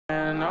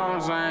know what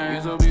I'm saying?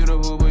 You so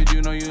beautiful, but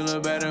you know you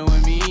look better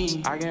with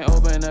me. I can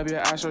open up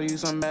your eyes, show you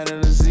something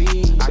better to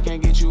see. I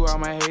can't get you out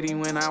my hating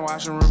when I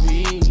watch and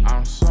repeat.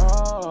 I'm so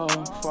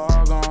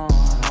far gone.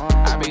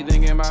 I be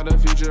thinking about the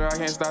future, I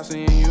can't stop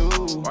seeing you.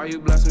 Why you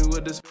bless me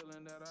with this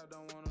feeling that I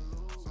don't want to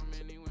lose? So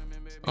many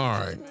women, baby. All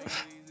right.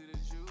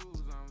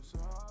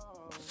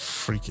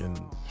 Freaking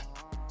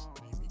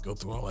made me go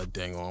through all that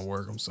dang on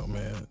work. I'm so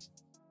mad.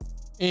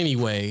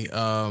 Anyway,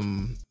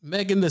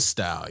 Megan Thee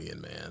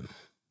Stallion, man.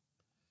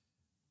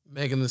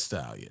 Megan Thee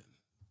Stallion.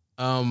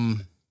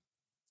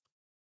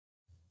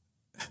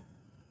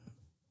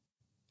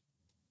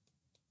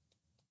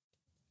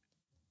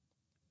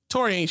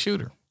 Tory ain't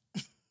shoot her.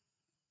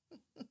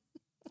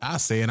 I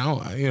say it.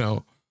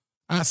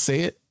 I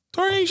say it.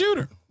 Tory ain't shoot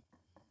her.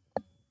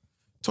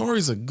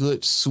 Tory's a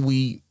good,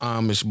 sweet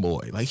Amish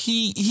boy. Like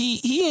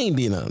he ain't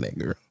did none of that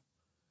girl.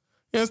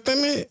 You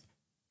understand me?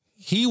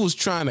 He was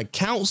trying to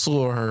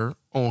counsel her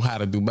on how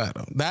to do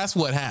better. That's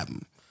what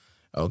happened.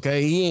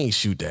 Okay, he ain't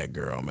shoot that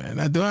girl, man.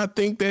 Now, do I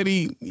think that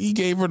he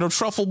gave her the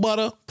truffle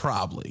butter?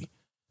 Probably.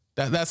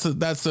 That's a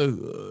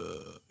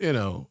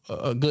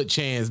good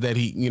chance that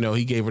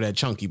he gave her that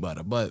chunky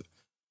butter. But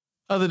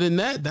other than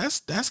that,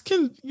 that's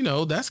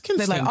consensual.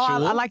 They're like,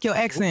 oh, I like your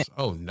accent. Oops.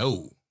 Oh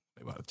no,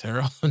 they about to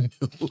tear out on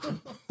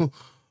you.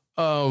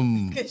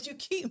 Because you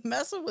keep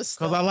messing with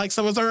stuff. Because I like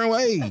some a certain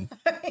way.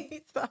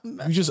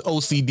 You just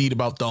OCD'd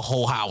about the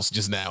whole house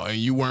just now, and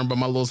you weren't about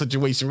my little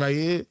situation right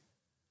here.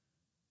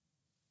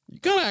 You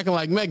kind of acting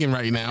like Megan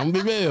right now. I'm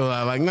be real.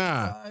 Like,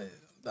 nah.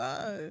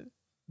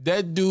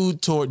 That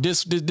dude tore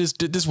this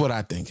what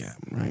I think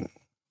happened, right?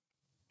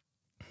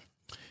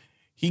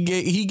 He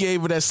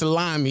gave her that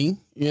salami,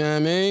 you know what I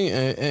mean?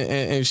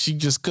 And she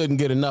just couldn't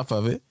get enough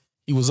of it.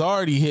 He was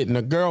already hitting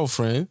her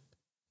girlfriend.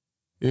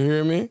 You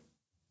hear me?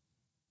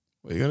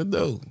 What you gonna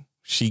do?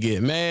 She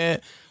get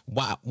mad.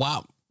 Wop,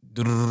 wop.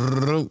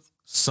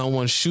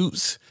 Someone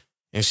shoots,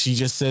 and she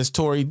just says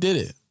Tory did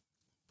it.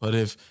 But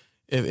if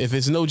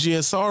it's no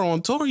GSR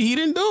on Tory, he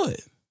didn't do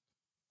it.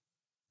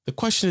 The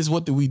question is,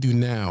 what do we do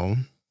now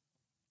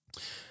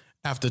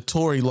after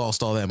Tory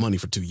lost all that money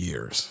for 2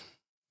 years?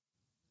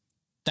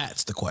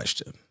 That's the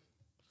question.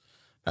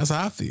 That's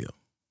how I feel.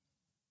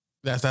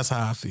 That's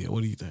how I feel.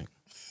 What do you think?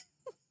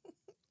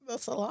 The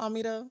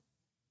salami, though.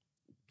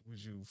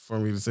 Would you for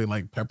me to say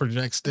like pepper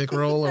jack stick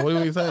roll, or what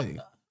do you say?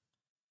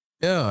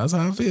 Yeah, that's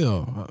how I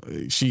feel.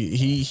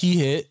 He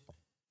hit.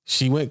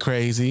 She went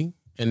crazy,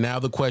 and now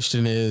the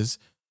question is,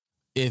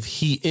 if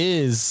he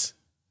is,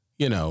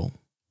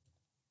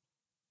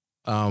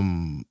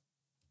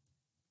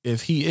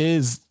 if he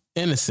is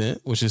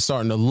innocent, which is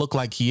starting to look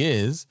like he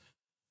is,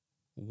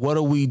 what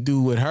do we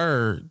do with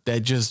her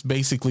that just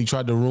basically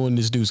tried to ruin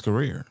this dude's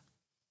career?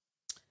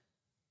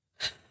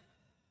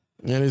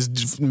 And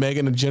is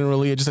Megan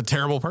generally just a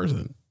terrible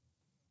person?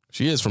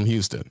 She is from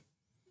Houston.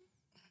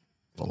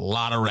 A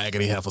lot of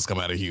raggedy heifers come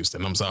out of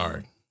Houston. I'm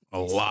sorry. A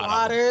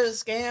lot of them.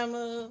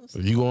 Scammers.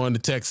 If you go into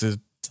Texas,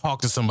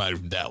 talk to somebody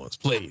from Dallas,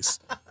 please.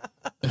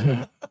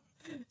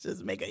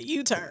 Just make a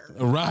U-turn.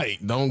 Right.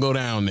 Don't go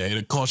down there.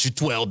 It'll cost you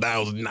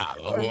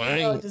 $12,000.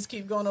 Right? Just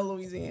keep going to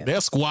Louisiana.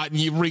 They're squatting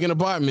your freaking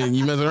apartment and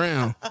you mess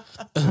around.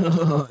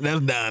 That's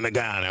down the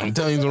guy. I'm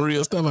telling you some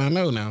real stuff I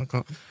know now.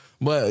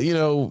 But,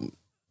 okay.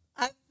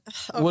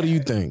 What do you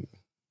think?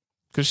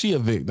 Because she a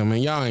victim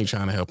and y'all ain't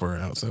trying to help her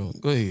out. So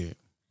go ahead.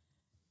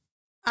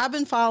 I've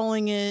been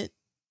following it,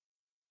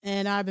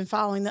 and I've been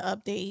following the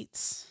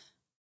updates.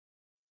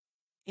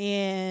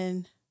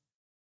 And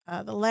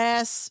the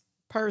last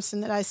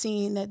person that I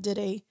seen that did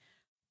a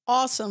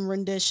awesome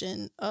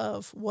rendition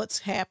of what's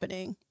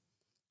happening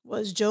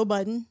was Joe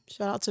Budden.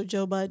 Shout out to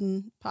Joe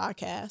Budden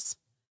podcast.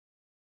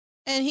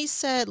 And he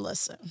said,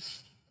 listen,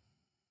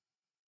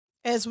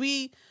 as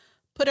we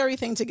put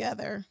everything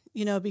together,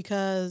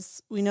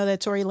 because we know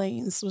that Tory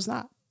Lanez was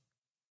not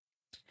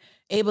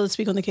able to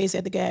speak on the case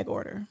at the gag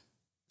order.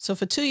 So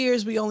for 2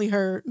 years, we only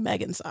heard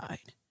Megan's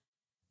side.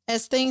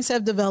 As things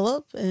have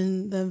developed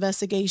and the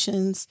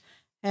investigations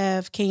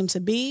have came to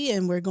be,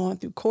 and we're going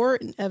through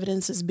court and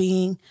evidence is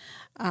being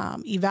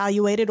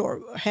evaluated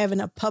or having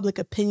a public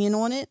opinion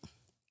on it,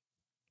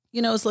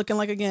 it's looking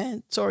like,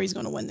 again, Tory's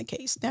going to win the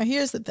case. Now,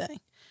 here's the thing.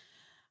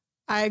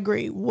 I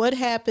agree. What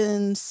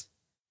happens?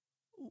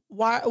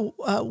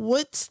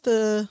 What's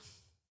the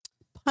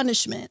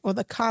punishment or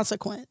the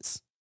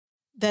consequence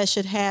that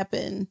should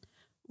happen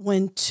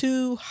when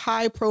two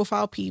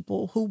high-profile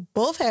people who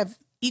both have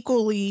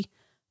equally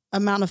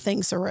amount of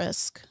things to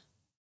risk?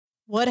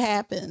 What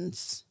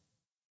happens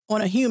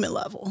on a human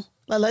level?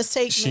 Let's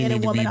take man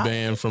and woman out. She need to be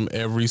banned from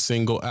every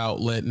single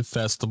outlet and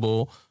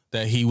festival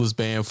that he was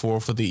banned for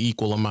the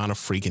equal amount of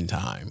freaking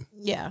time.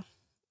 Yeah.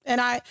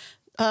 And I'm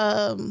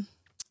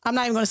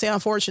not even going to say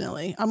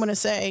unfortunately. I'm going to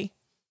say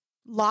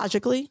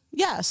logically,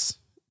 yes,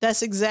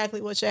 that's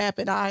exactly what should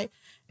happen.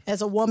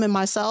 As a woman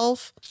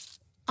myself,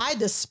 I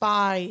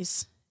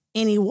despise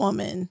any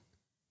woman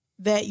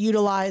that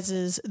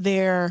utilizes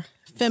their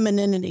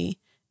femininity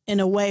in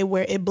a way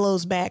where it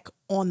blows back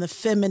on the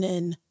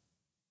feminine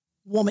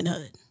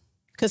womanhood.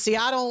 Because, see,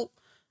 I don't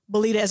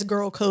believe that's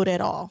girl code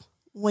at all.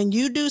 When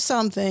you do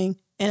something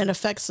and it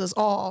affects us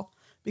all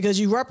because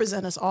you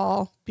represent us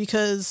all,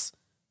 because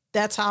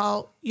that's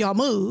how y'all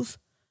move.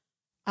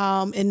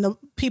 And the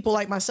people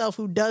like myself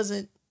who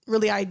doesn't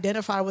really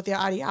identify with your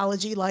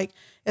ideology, like, it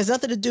has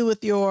nothing to do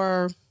with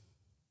your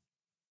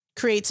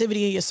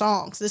creativity in your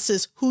songs. This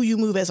is who you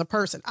move as a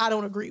person. I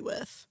don't agree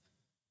with.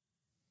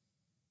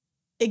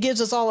 It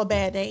gives us all a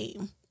bad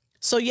name.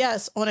 So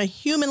yes, on a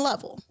human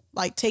level,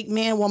 like, take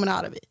man, woman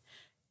out of it.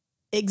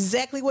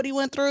 Exactly what he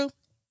went through,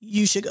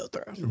 you should go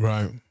through.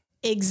 Right.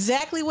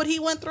 Exactly what he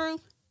went through,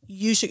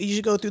 you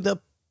should go through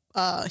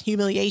the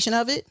humiliation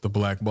of it. The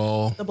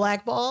blackball. The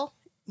blackball.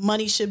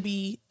 Money should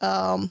be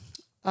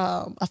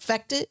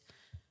affected.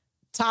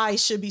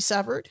 Ties should be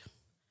severed.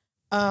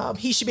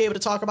 He should be able to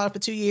talk about it for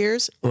 2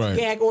 years. Right.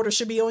 Gag order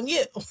should be on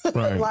you.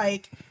 Right.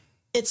 Like,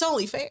 it's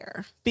only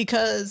fair,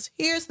 because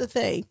here's the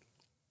thing.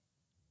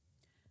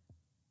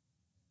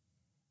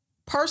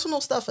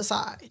 Personal stuff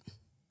aside,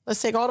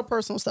 let's take all the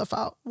personal stuff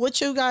out. What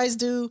you guys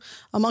do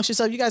amongst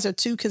yourself, you guys are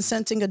 2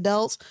 consenting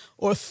adults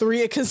or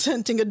 3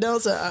 consenting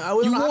adults.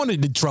 You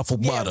wanted the truffle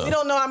butter. We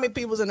don't know how many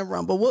people's in the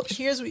room, but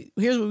here's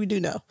what we do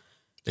know.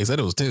 They said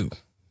it was 2.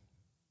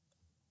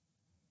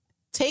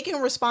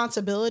 Taking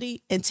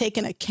responsibility and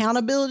taking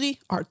accountability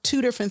are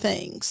 2 different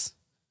things.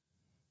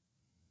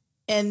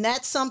 And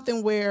that's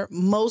something where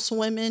most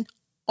women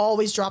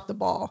always drop the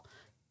ball.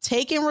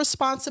 Taking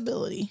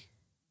responsibility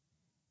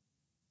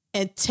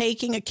and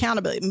taking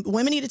accountability.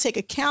 Women need to take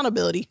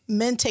accountability.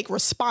 Men take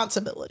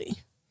responsibility.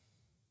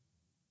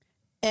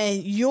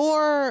 And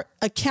your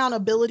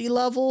accountability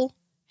level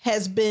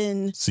has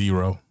been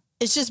 0.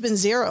 It's just been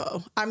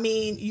 0. I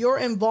mean, your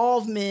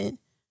involvement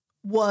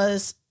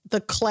was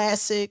the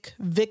classic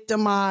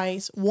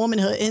victimized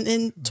womanhood.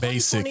 In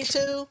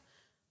 2022,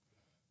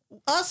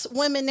 us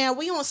women now,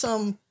 we on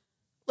some,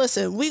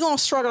 listen, we going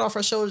to shrug it off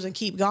our shoulders and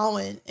keep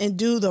going and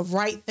do the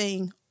right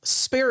thing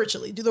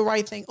spiritually, do the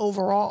right thing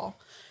overall.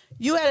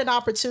 You had an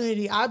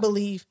opportunity, I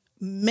believe,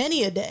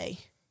 many a day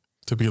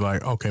to be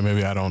like, okay,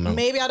 maybe I don't know.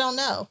 Maybe I don't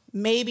know.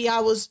 Maybe I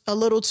was a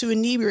little too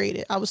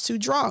inebriated. I was too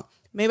drunk.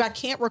 Maybe I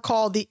can't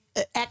recall the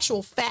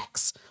actual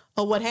facts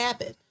of what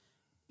happened.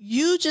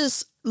 You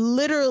just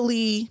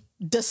literally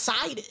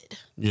decided.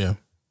 Yeah.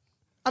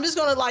 I'm just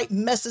going to like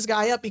mess this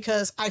guy up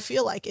because I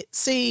feel like it.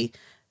 See,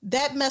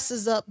 that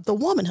messes up the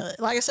womanhood.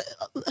 Like I said,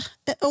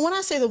 when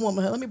I say the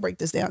womanhood, let me break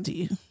this down to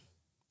you.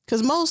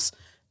 Because most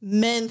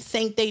men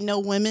think they know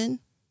women.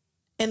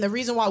 And the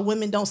reason why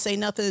women don't say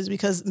nothing is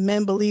because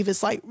men believe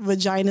it's like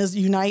vaginas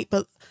unite.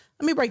 But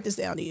let me break this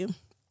down to you.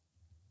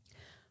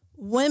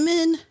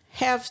 Women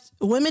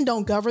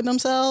don't govern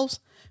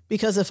themselves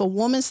because if a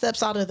woman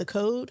steps out of the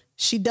code,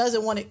 she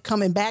doesn't want it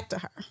coming back to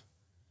her.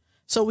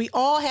 So we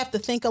all have to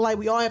think alike.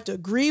 We all have to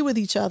agree with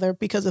each other,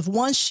 because if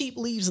one sheep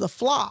leaves the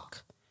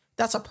flock,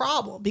 that's a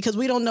problem, because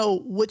we don't know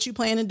what you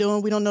plan on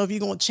doing. We don't know if you're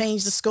going to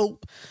change the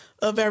scope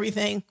of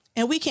everything.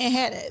 And we can't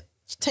have that.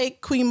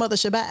 Take Queen Mother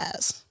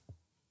Shabazz.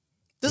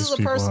 This is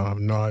a person. I have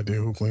no idea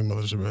who Queen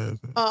Mother Shabazz is.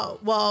 Oh,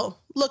 well,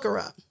 look her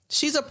up.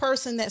 She's a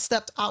person that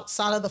stepped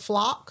outside of the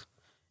flock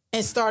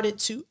and started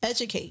to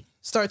educate,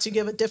 start to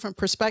give a different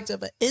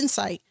perspective, an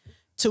insight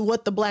to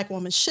what the Black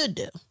woman should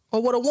do,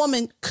 or what a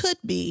woman could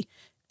be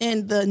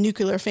in the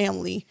nuclear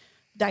family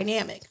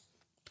dynamic.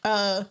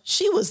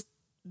 She was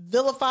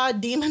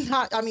vilified,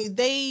 demonized. I mean,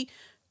 they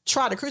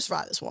tried to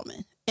crucify this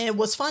woman. And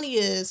what's funny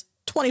is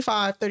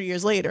 25, 30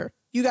 years later,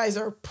 you guys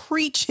are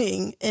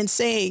preaching and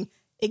saying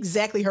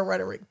exactly her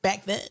rhetoric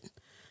back then.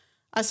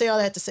 I say all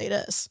that to say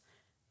this.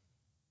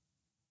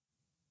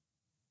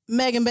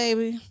 Megan,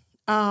 baby,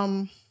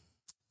 no.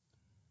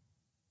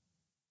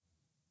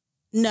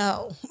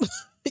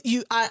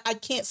 I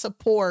can't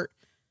support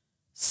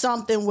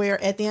something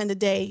where at the end of the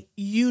day,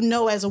 you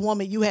know, as a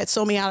woman, you had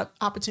so many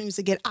opportunities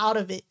to get out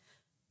of it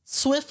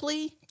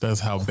swiftly. That's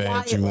how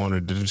bad you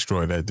wanted to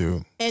destroy that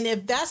dude. And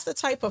if that's the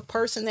type of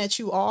person that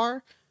you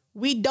are,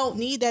 we don't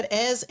need that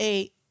as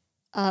a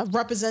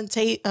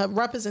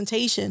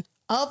representation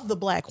of the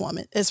Black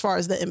woman as far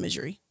as the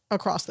imagery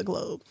across the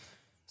globe.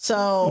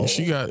 So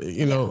she got,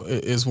 you know,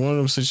 it's one of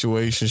those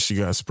situations. She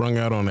got sprung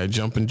out on that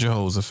jumping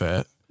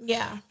Jehoshaphat.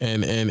 Yeah.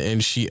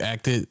 And she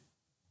acted,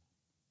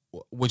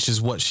 which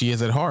is what she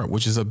is at heart,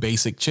 which is a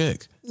basic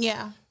chick.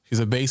 Yeah. She's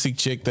a basic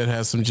chick that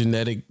has some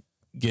genetic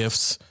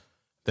gifts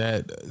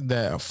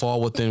that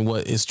fall within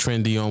what is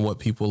trendy on what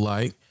people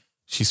like.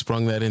 She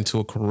sprung that into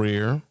a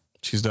career.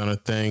 She's done a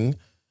thing.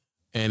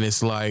 And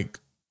it's like,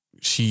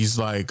 she's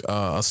like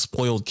a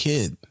spoiled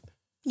kid.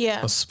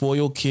 Yeah. A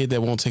spoiled kid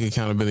that won't take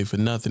accountability for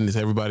nothing. It's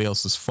everybody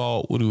else's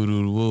fault.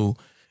 Woo-doo-doo-doo-woo.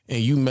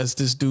 And you messed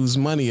this dude's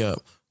money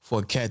up for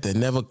a cat that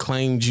never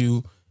claimed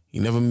you. He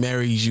never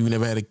married you,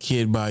 never had a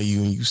kid by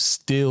you. And you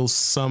still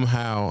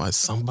somehow,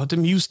 something about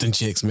them Houston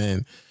chicks,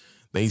 man.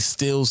 They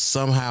still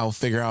somehow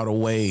figure out a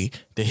way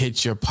to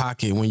hit your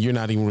pocket when you're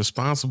not even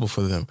responsible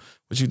for them.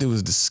 What you do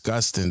is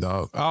disgusting,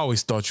 dog. I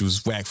always thought you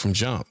was whack from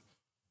jump.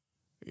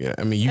 Yeah,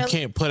 I mean, you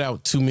can't put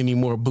out too many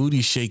more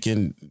booty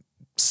shaking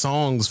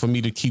songs for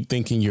me to keep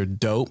thinking you're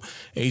dope.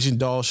 Asian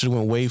Doll should have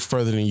went way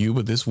further than you,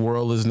 but this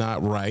world is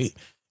not right.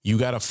 You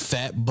got a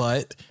fat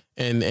butt,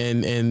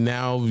 and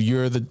now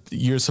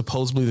you're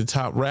supposedly the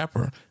top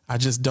rapper. I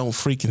just don't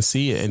freaking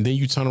see it. And then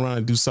you turn around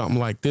and do something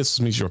like this,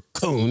 which means you're a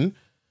coon.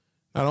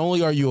 Not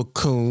only are you a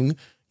coon,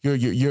 you're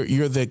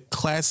the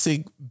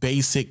classic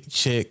basic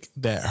chick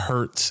that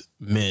hurts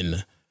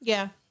men.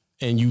 Yeah.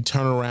 And you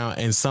turn around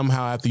and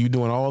somehow after you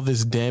doing all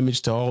this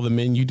damage to all the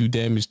men you do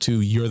damage to,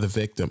 you're the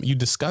victim. You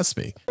disgust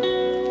me.